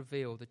always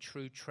reveal the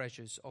true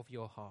treasures of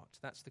your heart."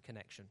 That's the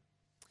connection.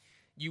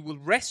 You will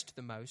rest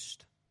the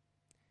most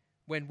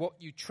when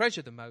what you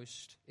treasure the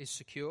most is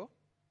secure,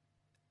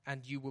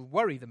 and you will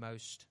worry the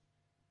most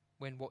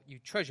when what you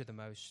treasure the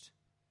most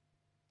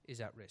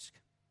is at risk.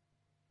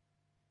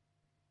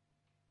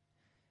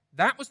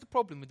 That was the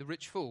problem with the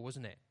rich fool,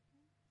 wasn't it?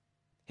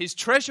 His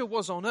treasure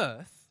was on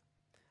earth,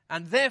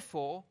 and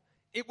therefore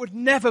it would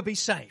never be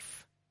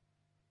safe.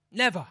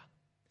 Never.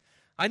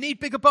 I need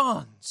bigger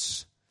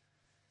barns.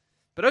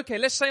 But okay,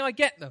 let's say I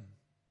get them.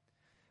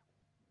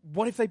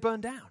 What if they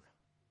burn down?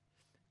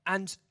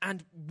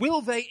 And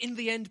will they in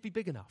the end be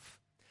big enough?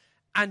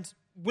 And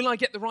will I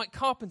get the right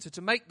carpenter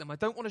to make them? I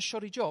don't want a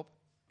shoddy job.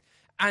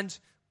 And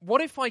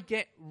what if I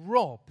get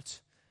robbed?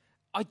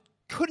 I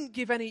couldn't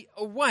give any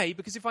away,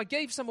 because if I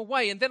gave some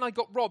away and then I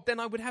got robbed, then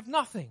I would have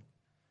nothing.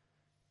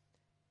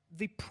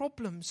 The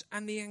problems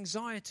and the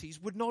anxieties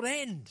would not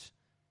end.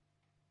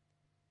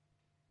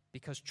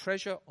 Because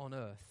treasure on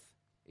earth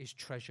is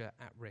treasure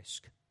at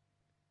risk.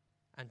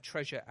 And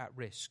treasure at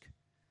risk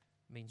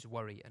means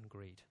worry and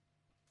greed.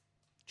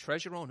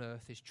 Treasure on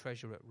earth is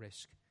treasure at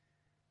risk.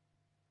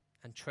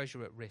 And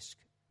treasure at risk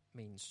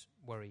means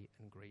worry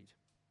and greed.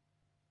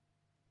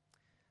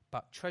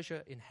 But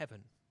treasure in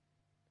heaven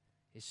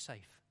is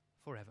safe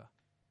forever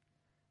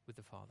with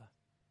the Father.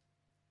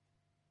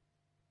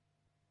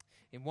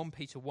 In 1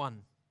 Peter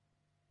 1,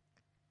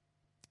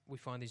 we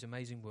find these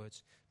amazing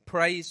words.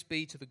 "Praise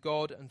be to the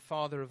God and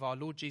Father of our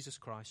Lord Jesus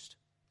Christ.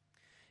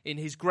 In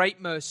his great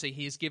mercy,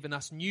 he has given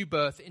us new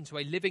birth into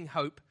a living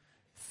hope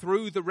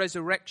through the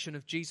resurrection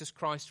of Jesus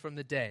Christ from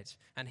the dead."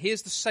 And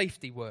here's the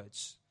safety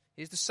words.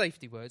 Here's the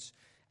safety words.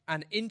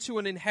 "And into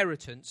an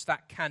inheritance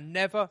that can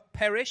never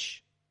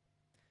perish,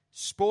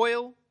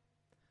 spoil,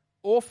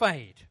 or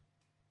fade."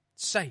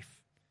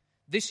 Safe.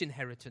 This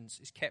inheritance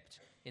is kept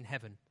in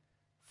heaven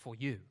for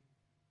you.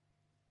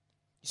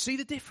 You see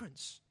the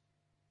difference?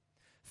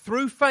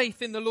 Through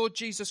faith in the Lord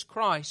Jesus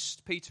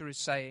Christ, Peter is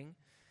saying,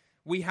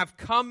 we have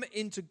come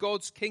into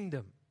God's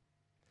kingdom.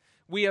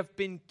 We have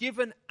been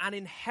given an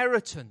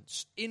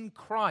inheritance in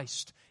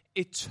Christ,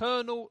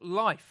 eternal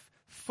life,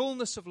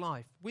 fullness of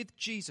life with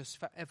Jesus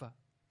forever.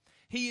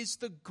 He is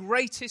the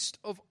greatest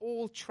of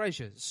all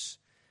treasures.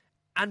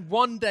 And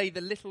one day the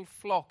little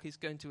flock is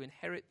going to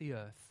inherit the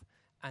earth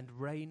and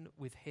reign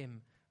with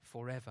him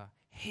forever.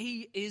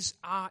 He is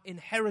our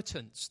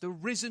inheritance, the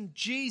risen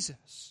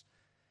Jesus.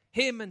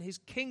 Him and his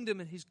kingdom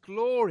and his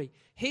glory.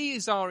 He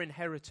is our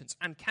inheritance.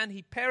 And can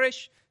he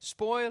perish,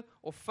 spoil,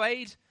 or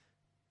fade?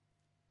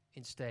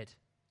 Instead,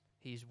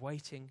 he is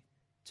waiting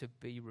to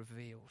be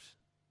revealed.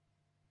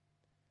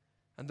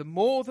 And the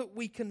more that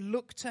we can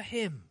look to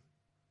him,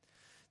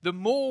 the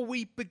more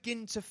we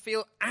begin to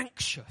feel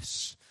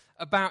anxious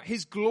about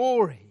his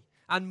glory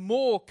and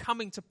more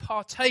coming to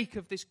partake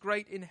of this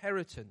great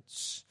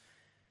inheritance,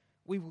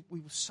 we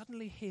will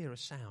suddenly hear a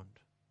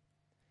sound.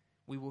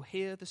 We will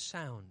hear the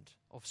sound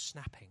of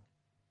snapping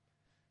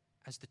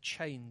as the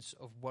chains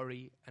of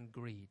worry and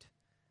greed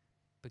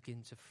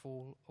begin to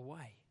fall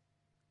away.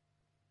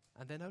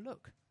 And then, oh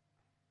look,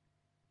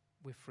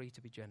 we're free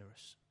to be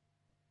generous.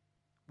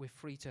 We're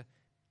free to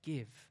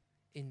give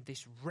in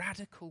this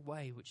radical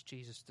way which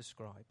Jesus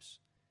describes.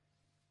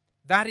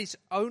 That is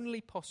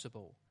only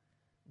possible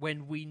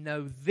when we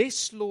know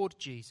this Lord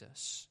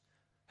Jesus,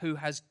 who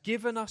has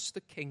given us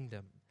the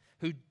kingdom,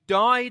 who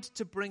died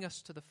to bring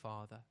us to the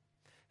Father,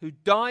 who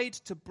died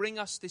to bring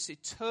us this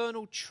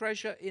eternal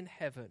treasure in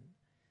heaven.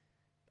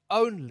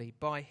 Only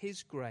by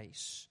his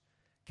grace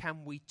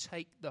can we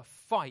take the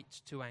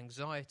fight to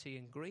anxiety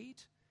and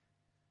greed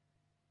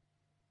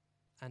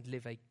and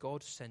live a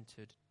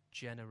God-centered,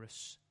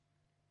 generous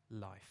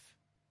life.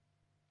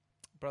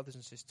 Brothers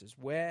and sisters,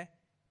 where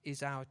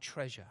is our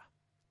treasure?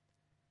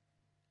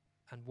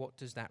 And what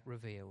does that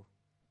reveal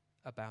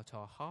about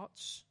our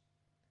hearts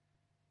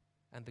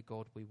and the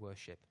God we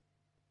worship?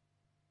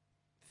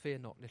 Fear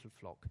not, little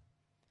flock.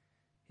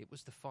 It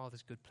was the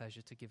Father's good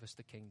pleasure to give us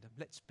the kingdom.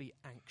 Let's be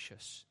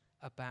anxious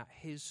about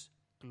his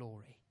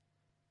glory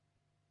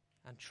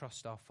and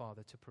trust our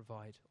Father to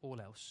provide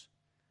all else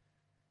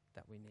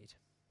that we need.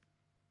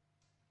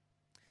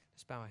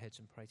 Let's bow our heads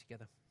and pray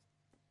together.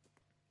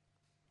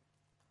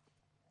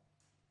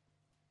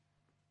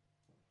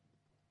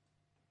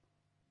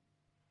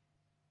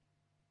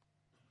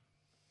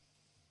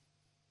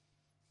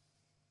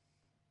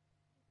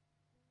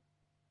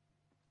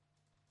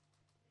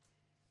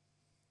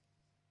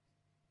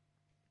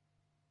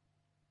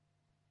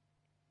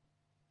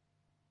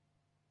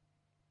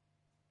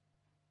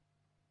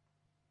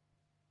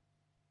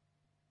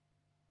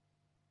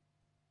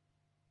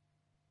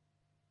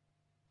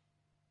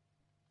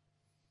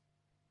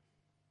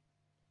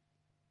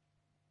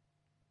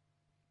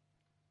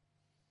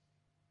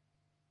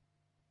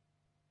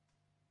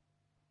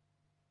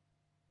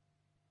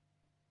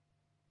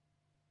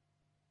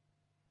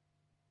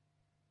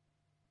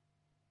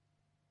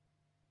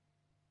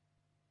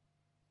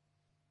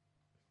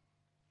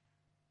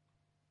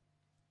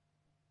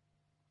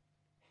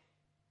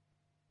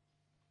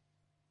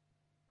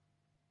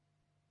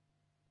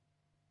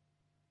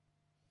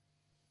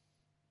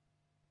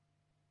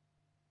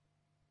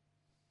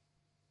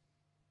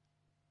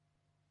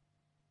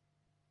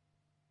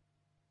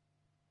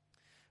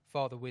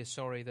 Father, we're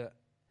sorry that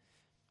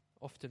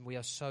often we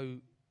are so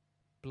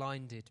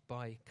blinded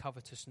by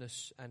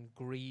covetousness and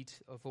greed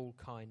of all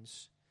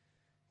kinds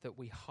that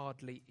we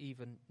hardly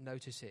even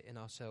notice it in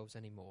ourselves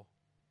anymore.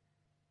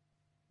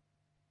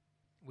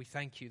 We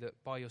thank you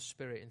that by your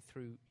Spirit and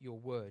through your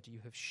word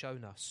you have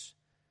shown us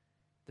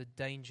the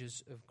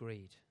dangers of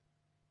greed,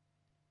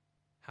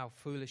 how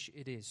foolish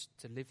it is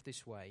to live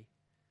this way.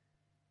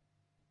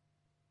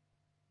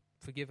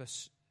 Forgive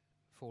us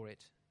for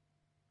it.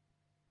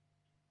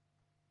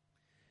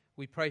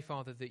 We pray,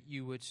 Father, that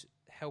you would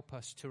help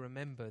us to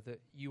remember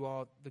that you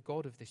are the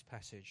God of this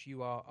passage.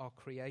 You are our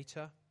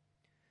Creator.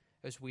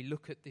 As we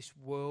look at this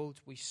world,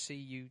 we see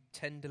you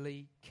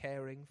tenderly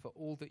caring for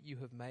all that you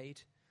have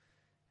made.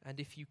 And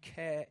if you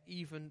care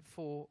even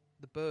for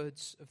the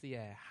birds of the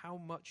air, how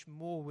much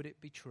more would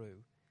it be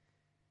true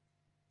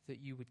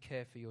that you would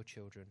care for your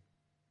children?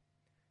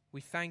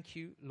 We thank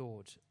you,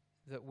 Lord,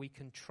 that we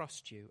can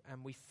trust you,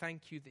 and we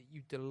thank you that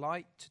you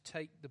delight to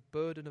take the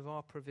burden of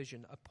our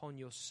provision upon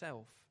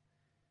yourself.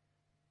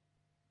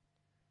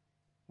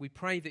 We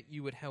pray that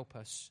you would help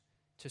us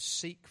to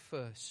seek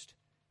first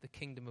the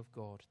kingdom of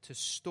God, to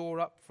store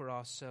up for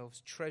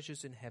ourselves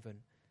treasures in heaven.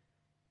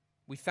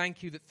 We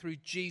thank you that through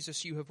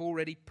Jesus you have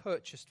already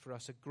purchased for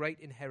us a great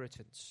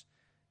inheritance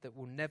that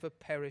will never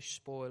perish,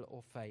 spoil,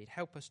 or fade.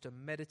 Help us to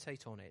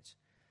meditate on it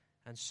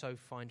and so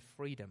find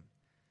freedom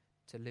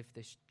to live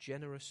this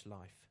generous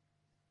life.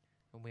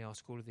 And we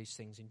ask all of these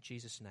things in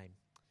Jesus' name.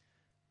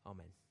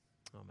 Amen.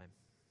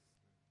 Amen.